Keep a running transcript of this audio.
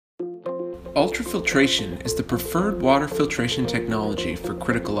Ultrafiltration is the preferred water filtration technology for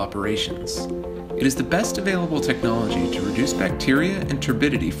critical operations. It is the best available technology to reduce bacteria and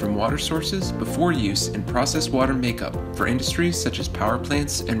turbidity from water sources before use in processed water makeup for industries such as power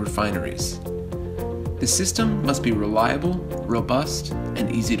plants and refineries. The system must be reliable, robust,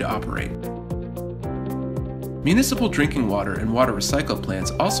 and easy to operate. Municipal drinking water and water recycle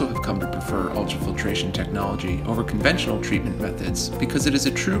plants also have come to prefer ultrafiltration technology over conventional treatment methods because it is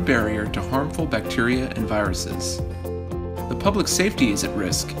a true barrier to harmful bacteria and viruses. The public safety is at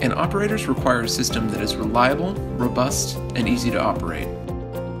risk, and operators require a system that is reliable, robust, and easy to operate.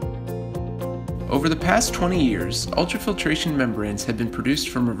 Over the past 20 years, ultrafiltration membranes have been produced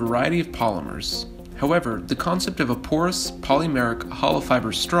from a variety of polymers. However, the concept of a porous, polymeric, hollow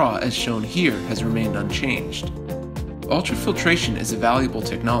fiber straw as shown here has remained unchanged. Ultrafiltration is a valuable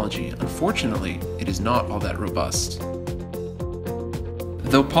technology. Unfortunately, it is not all that robust.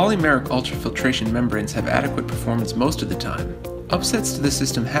 Though polymeric ultrafiltration membranes have adequate performance most of the time, upsets to the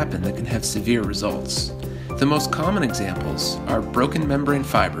system happen that can have severe results. The most common examples are broken membrane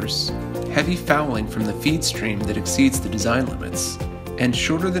fibers, heavy fouling from the feed stream that exceeds the design limits, and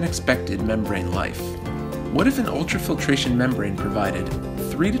shorter than expected membrane life. What if an ultrafiltration membrane provided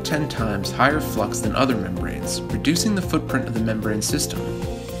 3 to 10 times higher flux than other membranes, reducing the footprint of the membrane system,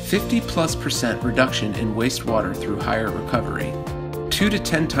 50+% reduction in wastewater through higher recovery, 2 to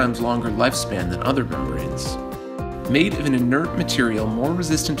 10 times longer lifespan than other membranes, made of an inert material more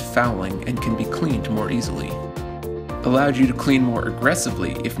resistant to fouling and can be cleaned more easily, allowed you to clean more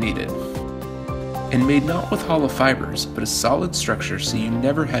aggressively if needed, and made not with hollow fibers, but a solid structure so you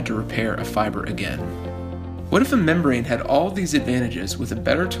never had to repair a fiber again. What if a membrane had all of these advantages with a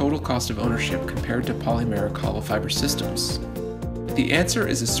better total cost of ownership compared to polymeric hollow fiber systems? The answer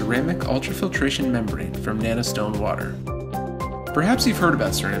is a ceramic ultrafiltration membrane from Nanostone Water. Perhaps you've heard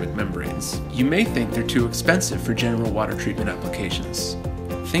about ceramic membranes. You may think they're too expensive for general water treatment applications.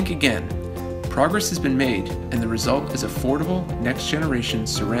 Think again. Progress has been made, and the result is affordable, next-generation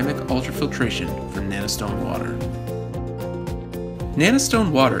ceramic ultrafiltration from Nanostone Water.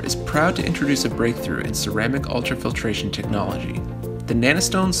 Nanostone Water is proud to introduce a breakthrough in ceramic ultrafiltration technology. The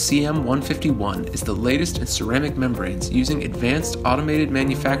Nanostone CM 151 is the latest in ceramic membranes using advanced automated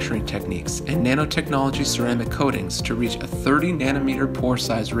manufacturing techniques and nanotechnology ceramic coatings to reach a 30 nanometer pore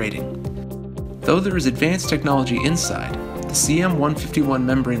size rating. Though there is advanced technology inside, the CM 151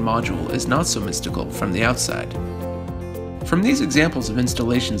 membrane module is not so mystical from the outside. From these examples of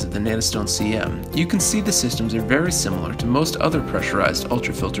installations of the Nanostone CM, you can see the systems are very similar to most other pressurized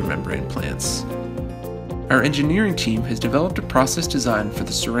ultrafilter membrane plants. Our engineering team has developed a process design for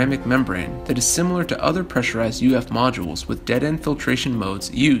the ceramic membrane that is similar to other pressurized UF modules with dead-end filtration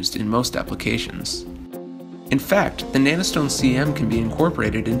modes used in most applications. In fact, the Nanostone CM can be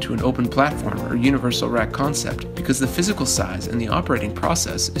incorporated into an open platform or universal rack concept because the physical size and the operating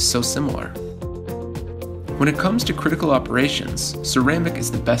process is so similar. When it comes to critical operations, ceramic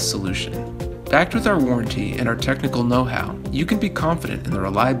is the best solution. Backed with our warranty and our technical know-how, you can be confident in the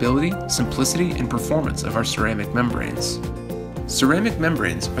reliability, simplicity, and performance of our ceramic membranes. Ceramic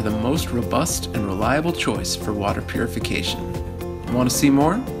membranes are the most robust and reliable choice for water purification. Want to see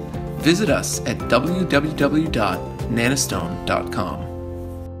more? Visit us at www.nanostone.com.